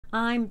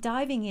I'm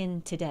diving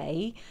in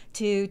today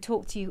to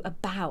talk to you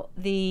about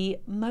the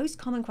most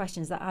common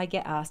questions that I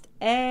get asked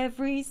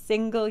every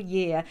single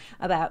year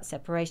about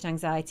separation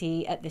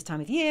anxiety at this time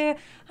of year.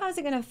 How's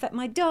it going to affect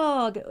my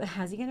dog?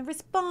 How's he going to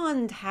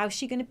respond? How's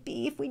she going to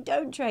be if we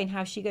don't train?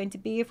 How's she going to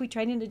be if we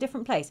train in a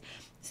different place?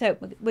 So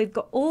we've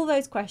got all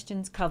those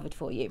questions covered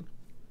for you.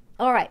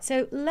 All right,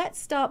 so let's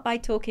start by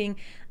talking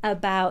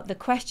about the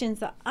questions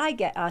that I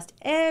get asked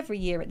every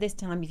year at this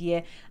time of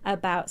year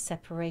about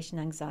separation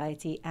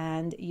anxiety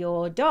and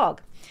your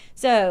dog.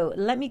 So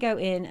let me go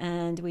in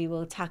and we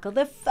will tackle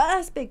the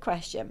first big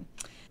question.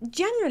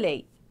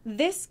 Generally,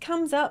 this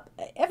comes up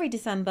every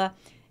December.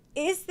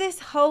 Is this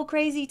whole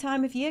crazy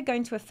time of year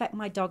going to affect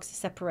my dog's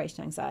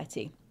separation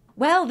anxiety?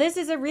 Well, this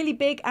is a really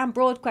big and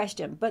broad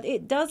question, but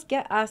it does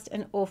get asked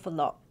an awful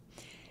lot.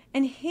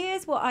 And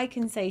here's what I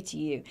can say to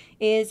you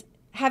is,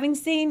 having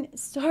seen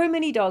so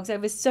many dogs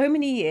over so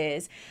many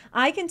years,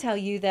 I can tell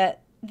you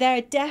that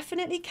there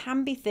definitely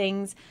can be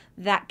things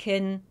that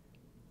can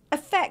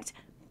affect,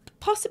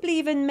 possibly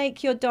even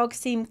make your dog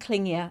seem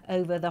clingier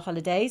over the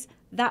holidays.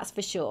 That's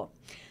for sure.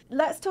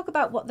 Let's talk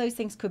about what those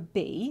things could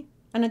be.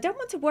 And I don't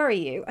want to worry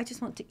you, I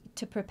just want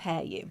to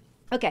prepare you.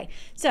 Okay,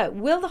 so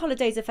will the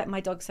holidays affect my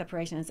dog's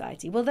separation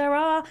anxiety? Well,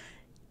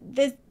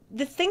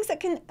 the things that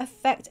can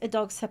affect a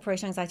dog's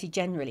separation anxiety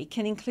generally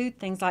can include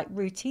things like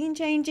routine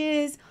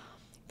changes,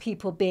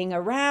 people being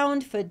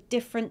around for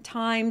different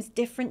times,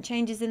 different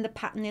changes in the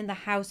pattern in the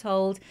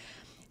household.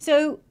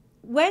 So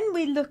when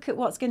we look at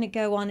what's going to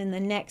go on in the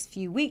next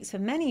few weeks for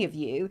many of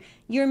you,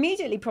 you're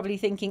immediately probably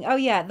thinking, oh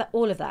yeah,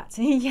 all of that.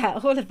 Yeah,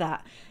 all of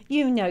that.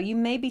 You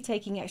may be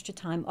taking extra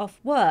time off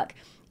work.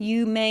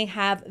 You may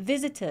have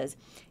visitors.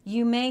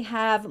 You may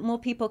have more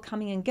people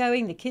coming and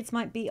going. The kids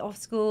might be off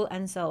school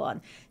and so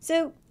on.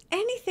 So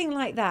anything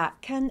like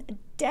that can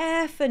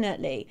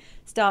definitely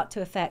start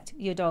to affect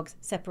your dog's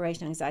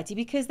separation anxiety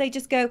because they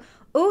just go,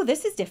 oh,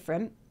 this is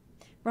different,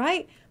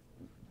 right?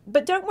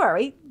 But don't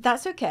worry,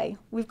 that's okay.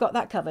 We've got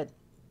that covered.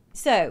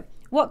 So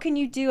what can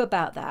you do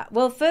about that?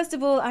 Well, first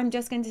of all, I'm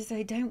just going to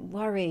say, don't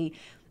worry.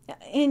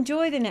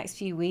 Enjoy the next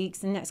few weeks,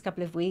 the next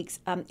couple of weeks.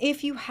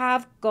 If you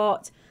have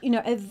got,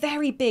 a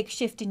very big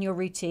shift in your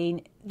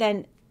routine,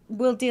 then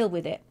we'll deal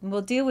with it.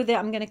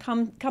 I'm going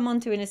to come on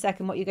to in a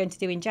second what you're going to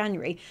do in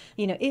January,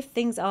 if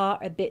things are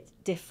a bit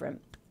different.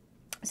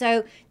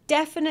 So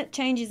definite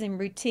changes in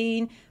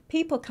routine,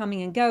 people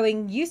coming and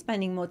going, you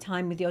spending more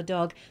time with your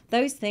dog,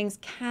 those things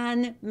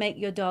can make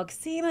your dog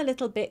seem a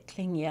little bit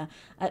clingier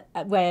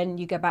when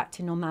you go back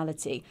to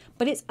normality.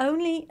 But it's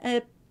only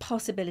a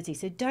possibility,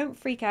 so don't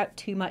freak out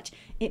too much.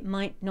 It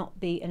might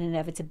not be an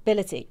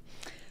inevitability.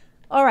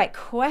 All right,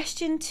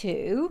 question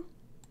 2.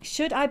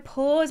 Should I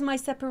pause my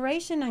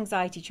separation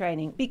anxiety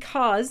training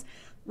because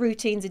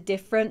routines are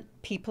different,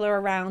 people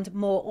are around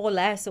more or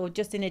less or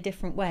just in a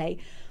different way?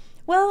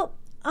 Well,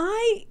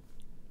 I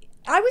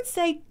would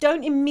say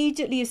don't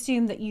immediately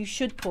assume that you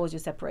should pause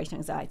your separation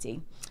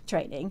anxiety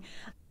training.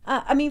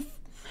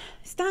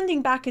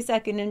 Standing back a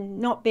second and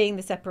not being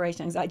the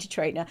separation anxiety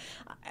trainer,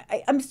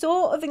 I'm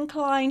sort of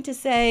inclined to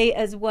say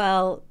as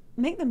well,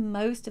 make the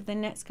most of the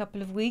next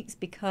couple of weeks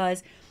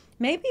because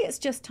maybe it's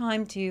just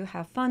time to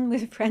have fun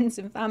with friends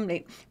and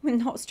family and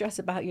not stress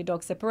about your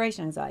dog's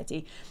separation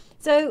anxiety.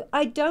 So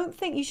I don't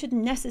think you should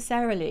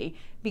necessarily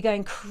be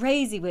going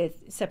crazy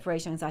with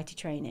separation anxiety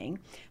training,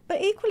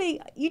 but equally,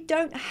 you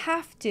don't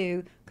have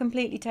to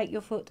completely take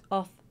your foot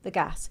off the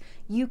gas.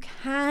 You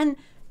can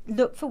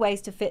look for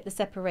ways to fit the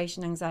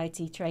separation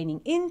anxiety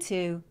training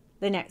into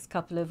the next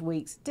couple of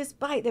weeks,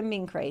 despite them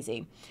being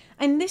crazy.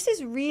 And this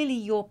is really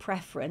your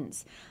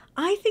preference.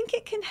 I think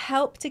it can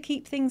help to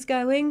keep things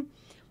going.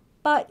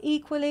 But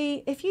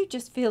equally, if you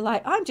just feel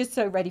like I'm just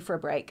so ready for a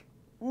break,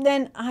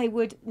 then I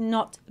would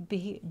not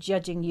be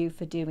judging you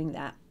for doing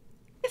that.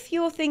 If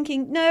you're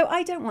thinking, no,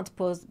 I don't want to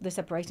pause the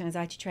separation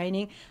anxiety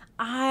training,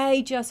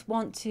 I just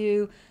want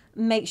to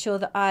make sure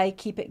that I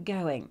keep it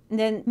going,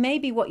 then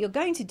maybe what you're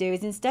going to do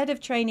is instead of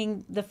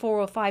training the 4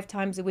 or 5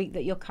 times a week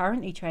that you're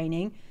currently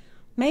training,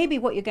 maybe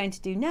what you're going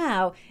to do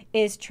now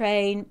is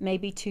train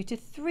maybe 2 to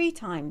 3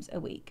 times a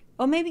week,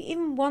 or maybe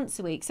even once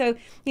a week. So,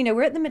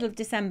 we're at the middle of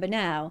December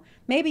now.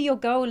 Maybe your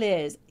goal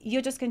is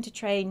you're just going to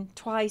train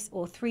 2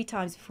 or 3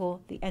 times before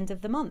the end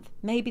of the month.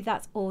 Maybe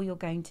that's all you're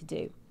going to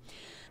do.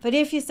 But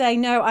if you say,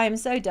 no, I am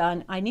so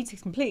done, I need to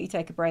completely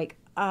take a break,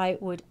 I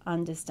would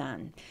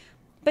understand.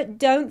 But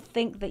don't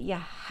think that you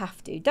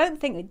have to. Don't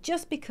think that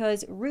just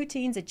because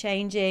routines are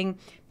changing,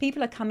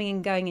 people are coming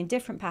and going in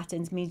different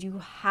patterns means you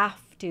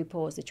have to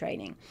pause the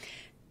training.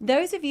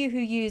 Those of you who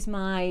use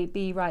my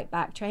Be Right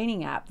Back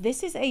training app,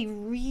 this is a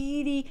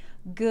really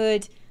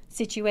good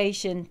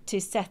situation to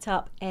set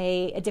up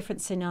a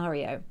different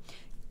scenario.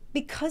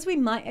 Because we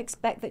might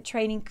expect that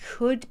training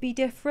could be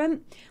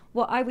different,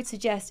 what I would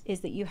suggest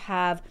is that you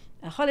have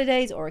a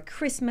holidays or a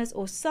Christmas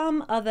or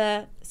some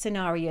other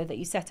scenario that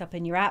you set up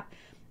in your app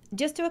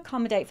just to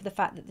accommodate for the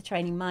fact that the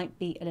training might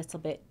be a little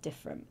bit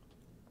different.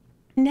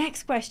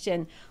 Next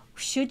question,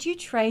 should you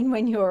train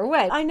when you're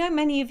away? I know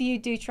many of you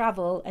do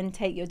travel and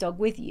take your dog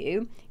with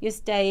you. You're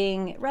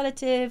staying at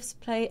relatives,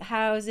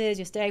 houses,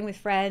 you're staying with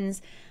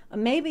friends, or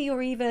maybe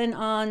you're even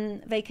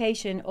on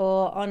vacation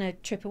or on a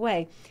trip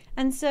away.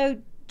 And so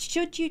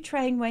should you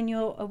train when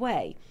you're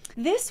away?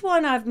 This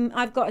one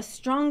I've got a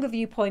stronger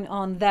viewpoint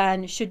on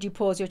than should you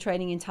pause your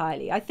training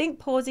entirely. I think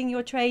pausing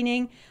your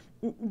training,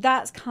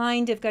 that's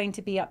kind of going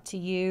to be up to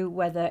you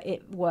whether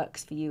it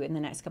works for you in the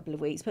next couple of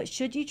weeks. But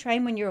should you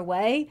train when you're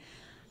away?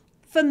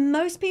 For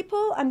most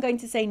people, I'm going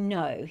to say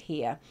no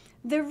here.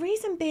 The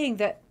reason being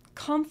that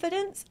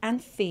confidence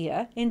and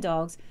fear in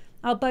dogs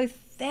are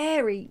both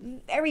very,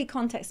 very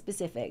context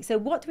specific. So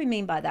what do we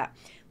mean by that?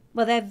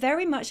 Well, they're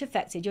very much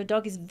affected. Your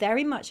dog is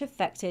very much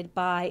affected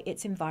by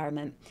its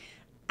environment.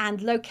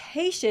 And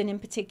location in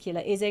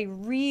particular is a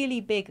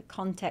really big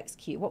context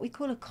cue, what we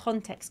call a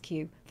context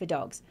cue for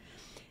dogs.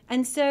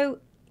 And so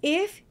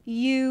if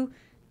you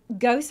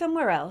go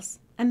somewhere else,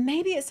 and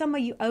maybe it's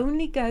somewhere you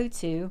only go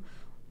to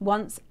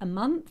once a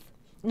month,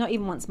 not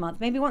even once a month,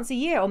 maybe once a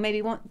year, or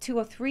maybe 2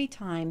 or 3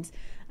 times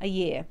a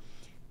year,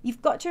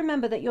 you've got to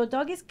remember that your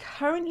dog is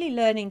currently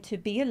learning to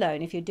be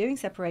alone. If you're doing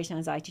separation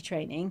anxiety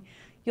training,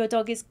 your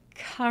dog is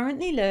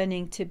currently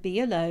learning to be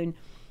alone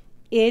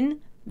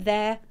in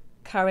their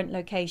current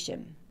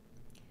location.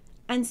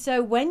 And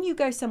so when you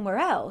go somewhere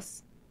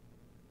else,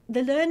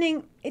 the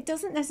learning, it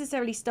doesn't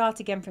necessarily start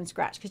again from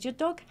scratch because your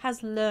dog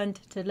has learned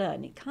to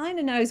learn. It kind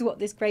of knows what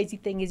this crazy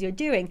thing is you're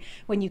doing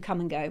when you come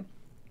and go.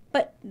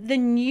 But the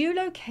new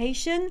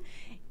location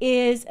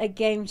is a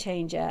game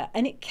changer,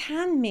 and it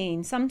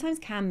sometimes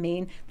can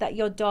mean that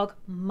your dog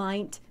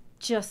might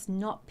just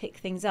not pick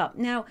things up.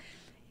 Now,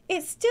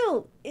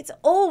 it's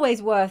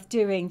always worth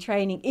doing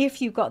training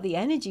if you've got the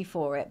energy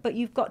for it, but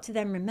you've got to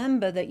then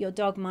remember that your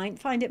dog might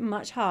find it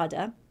much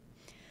harder,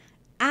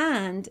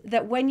 and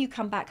that when you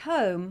come back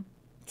home,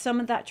 some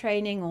of that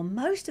training or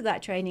most of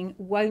that training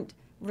won't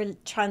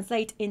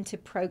translate into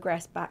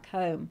progress back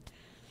home.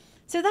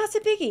 So that's a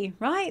biggie,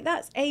 right?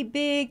 That's a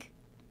big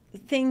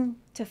thing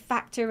to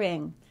factor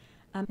in.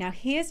 Now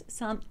here's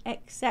some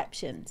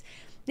exceptions.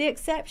 The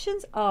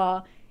exceptions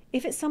are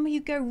if it's somewhere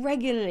you go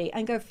regularly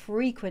and go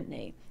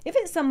frequently. If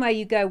it's somewhere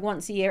you go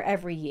once a year,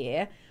 every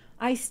year,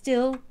 I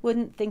still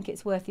wouldn't think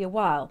it's worth your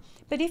while.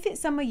 But if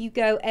it's somewhere you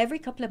go every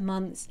couple of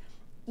months,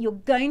 you're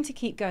going to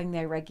keep going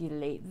there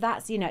regularly.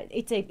 That's,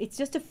 it's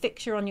just a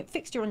fixture on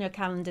your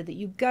calendar that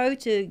you go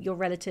to your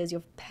relatives,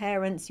 your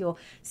parents, your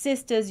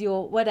sisters,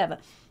 your whatever.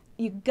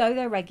 You go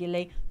there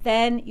regularly,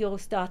 then you're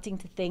starting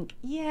to think,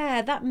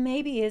 yeah, that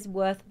maybe is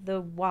worth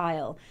the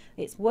while.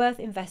 It's worth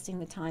investing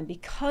the time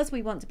because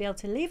we want to be able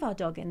to leave our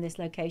dog in this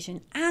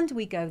location and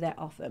we go there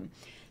often.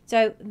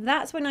 So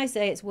that's when I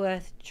say it's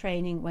worth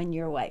training when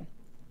you're away.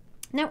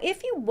 Now,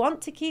 if you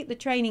want to keep the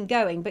training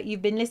going, but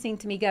you've been listening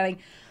to me going,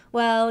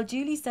 well,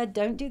 Julie said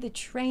don't do the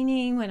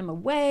training when I'm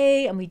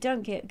away and we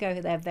don't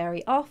go there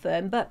very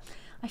often, but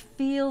I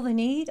feel the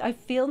need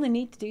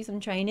to do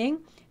some training.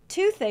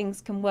 2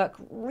 things can work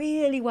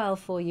really well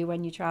for you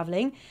when you're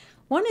traveling.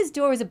 One is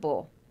door is a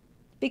bore,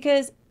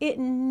 because it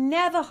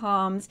never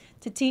harms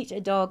to teach a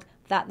dog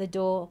that the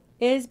door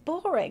is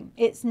boring.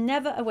 It's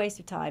never a waste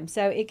of time.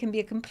 So it can be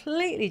a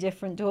completely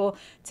different door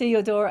to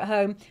your door at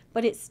home,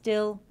 but it's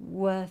still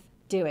worth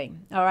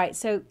doing. All right,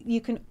 so you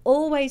can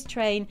always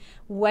train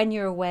when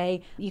you're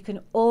away. You can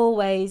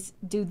always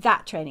do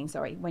that training,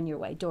 when you're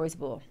away. Door is a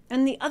bore.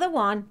 And the other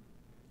one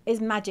is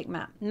Magic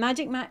Mat.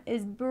 Magic Mat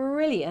is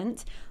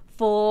brilliant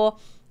for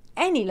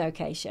any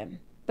location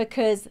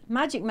because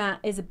Magic Mat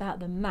is about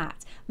the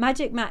mat.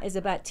 Magic Mat is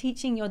about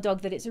teaching your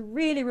dog that it's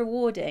really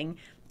rewarding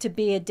to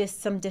be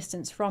some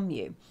distance from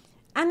you.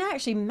 And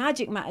actually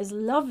Magic Mat is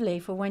lovely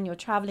for when you're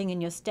traveling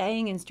and you're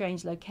staying in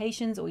strange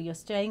locations or you're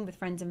staying with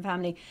friends and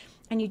family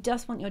and you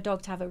just want your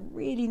dog to have a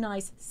really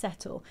nice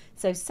settle.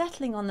 So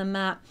settling on the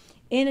mat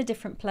in a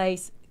different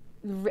place,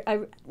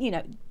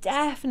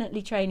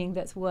 definitely training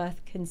that's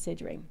worth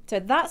considering. So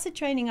that's a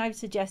training I would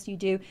suggest you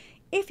do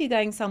if you're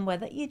going somewhere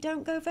that you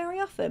don't go very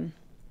often.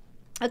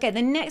 Okay,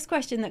 the next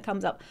question that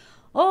comes up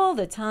all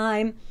the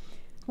time,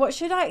 what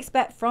should I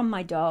expect from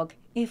my dog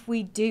if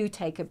we do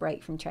take a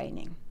break from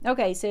training?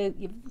 Okay, so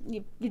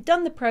you've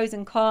done the pros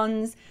and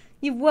cons,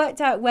 you've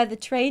worked out whether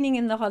training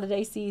in the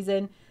holiday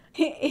season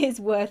is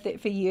worth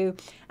it for you,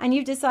 and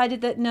you've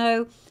decided that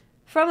no,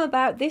 from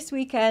about this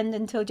weekend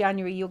until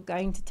January, you're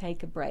going to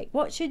take a break.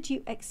 What should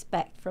you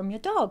expect from your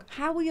dog?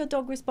 How will your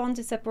dog respond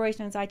to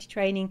separation anxiety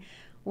training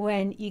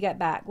when you get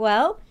back?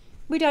 Well,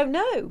 we don't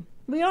know.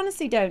 We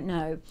honestly don't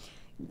know.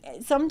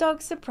 Some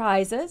dogs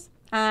surprise us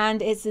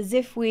and it's as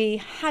if we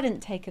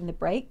hadn't taken the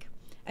break.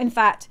 In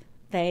fact,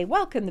 they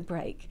welcome the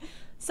break.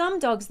 Some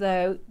dogs,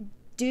 though,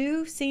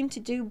 do seem to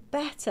do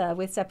better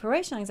with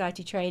separation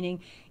anxiety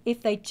training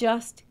if they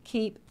just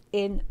keep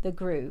in the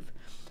groove.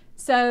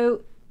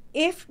 So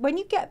when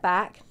you get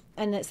back,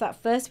 and it's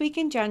that first week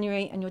in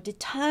January, and you're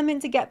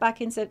determined to get back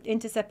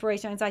into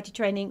separation anxiety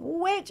training,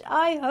 which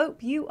I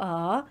hope you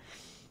are,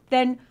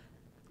 then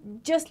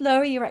just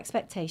lower your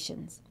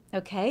expectations.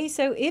 Okay,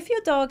 so if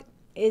your dog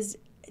is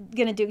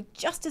going to do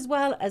just as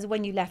well as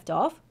when you left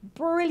off.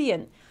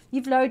 Brilliant.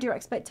 You've lowered your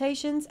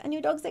expectations and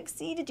your dog's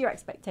exceeded your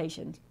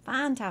expectations.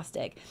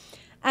 Fantastic.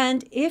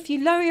 And if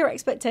you lower your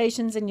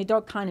expectations and your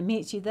dog kind of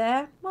meets you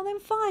there, well then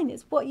fine,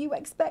 it's what you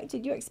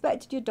expected. You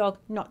expected your dog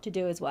not to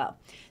do as well.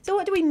 So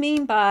what do I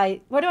mean by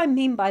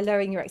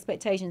lowering your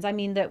expectations? I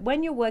mean that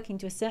when you're working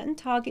to a certain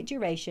target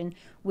duration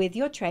with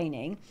your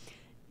training,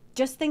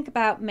 just think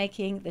about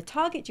making the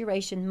target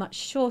duration much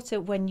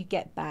shorter when you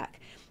get back.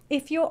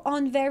 If you're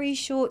on very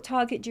short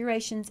target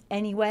durations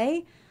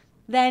anyway,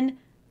 then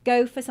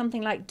go for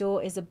something like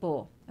door is a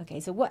bore.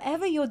 Okay, so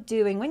whatever you're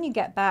doing when you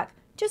get back,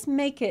 just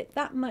make it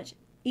that much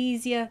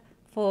easier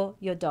for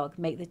your dog.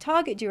 Make the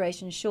target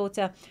duration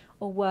shorter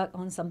or work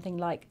on something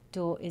like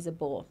door is a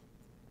bore.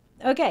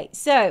 Okay,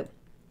 so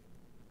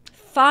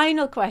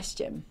final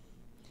question.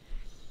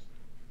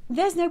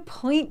 There's no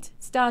point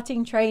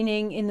starting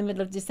training in the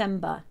middle of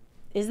December,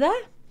 is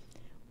there?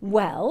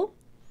 Well,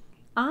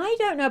 I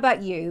don't know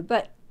about you,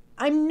 but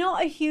I'm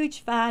not a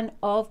huge fan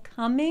of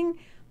coming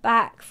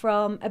back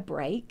from a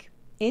break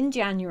in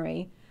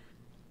January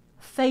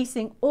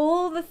facing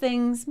all the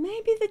things,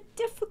 maybe the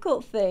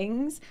difficult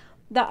things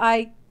that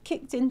I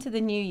kicked into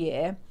the new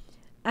year,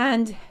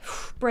 and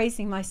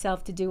bracing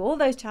myself to do all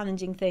those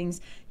challenging things.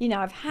 You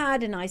know, I've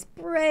had a nice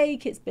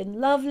break, it's been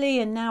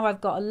lovely, and now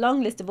I've got a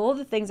long list of all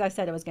the things I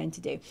said I was going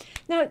to do.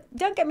 Now,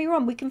 don't get me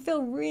wrong, we can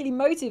feel really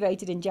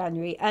motivated in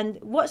January,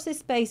 and watch this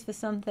space for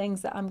some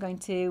things that I'm going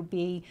to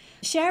be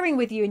sharing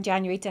with you in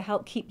January to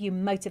help keep you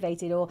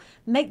motivated or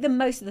make the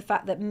most of the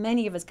fact that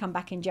many of us come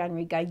back in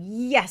January going,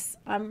 yes,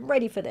 I'm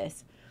ready for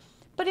this.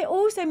 But it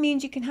also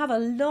means you can have a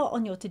lot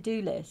on your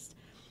to-do list.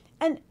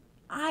 And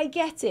I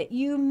get it.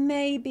 You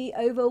may be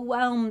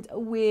overwhelmed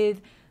with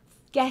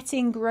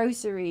getting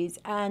groceries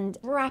and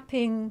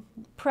wrapping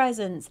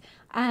presents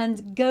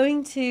and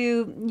going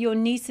to your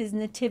niece's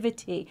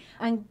nativity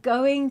and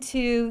going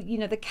to,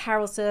 the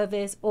carol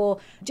service or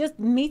just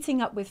meeting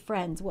up with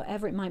friends,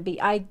 whatever it might be.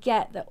 I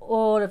get that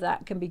all of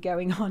that can be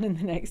going on in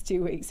the next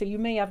 2 weeks. So you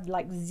may have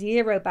like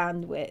zero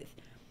bandwidth.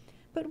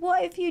 But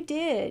what if you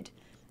did?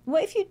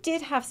 What if you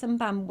did have some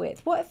bandwidth?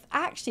 What if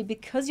actually,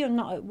 because you're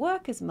not at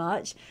work as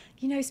much,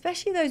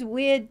 especially those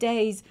weird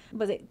days,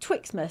 was it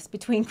Twixmas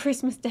between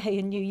Christmas Day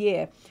and New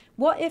Year?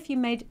 What if you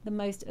made the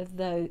most of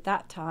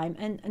that time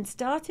and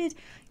started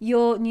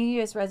your New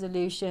Year's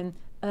resolution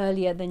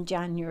earlier than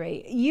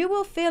January? You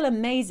will feel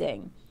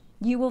amazing.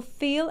 You will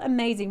feel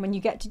amazing when you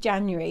get to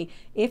January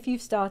if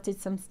you've started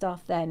some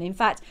stuff then. In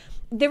fact,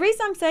 the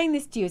reason I'm saying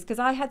this to you is because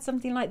I had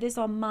something like this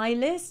on my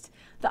list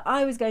that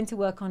I was going to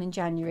work on in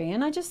January.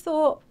 And I just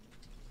thought,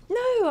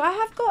 no, I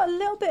have got a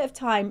little bit of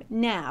time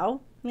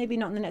now, maybe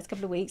not in the next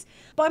couple of weeks,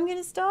 but I'm going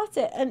to start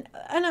it. And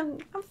I'm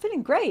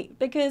feeling great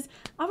because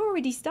I've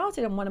already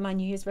started on one of my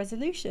New Year's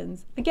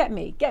resolutions. Get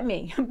me.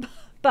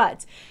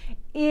 But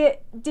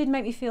it did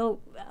make me feel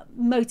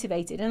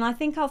motivated. And I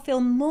think I'll feel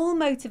more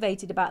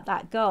motivated about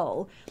that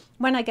goal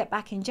when I get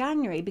back in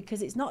January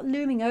because it's not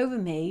looming over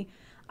me.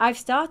 I've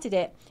started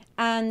it.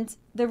 And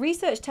the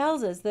research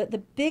tells us that the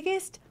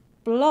biggest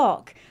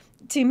block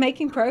to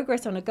making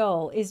progress on a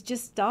goal is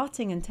just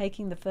starting and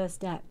taking the first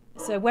step.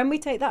 So when we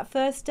take that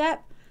first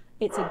step,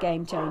 it's a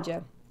game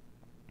changer.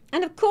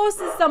 And of course,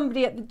 there's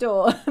somebody at the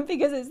door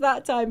because it's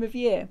that time of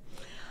year.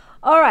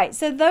 All right,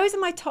 so those are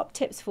my top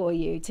tips for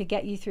you to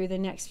get you through the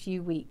next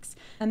few weeks.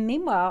 And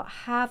meanwhile,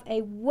 have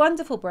a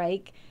wonderful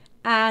break.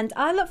 And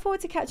I look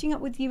forward to catching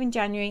up with you in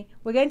January.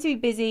 We're going to be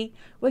busy.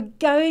 We're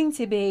going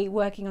to be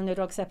working on your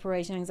dog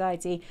separation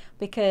anxiety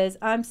because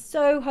I'm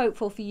so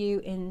hopeful for you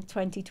in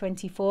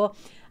 2024.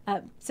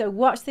 So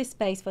watch this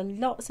space for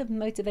lots of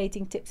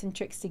motivating tips and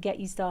tricks to get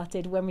you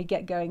started when we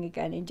get going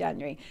again in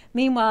January.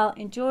 Meanwhile,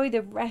 enjoy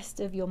the rest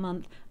of your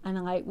month and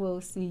I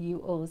will see you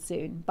all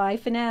soon. Bye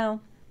for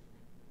now.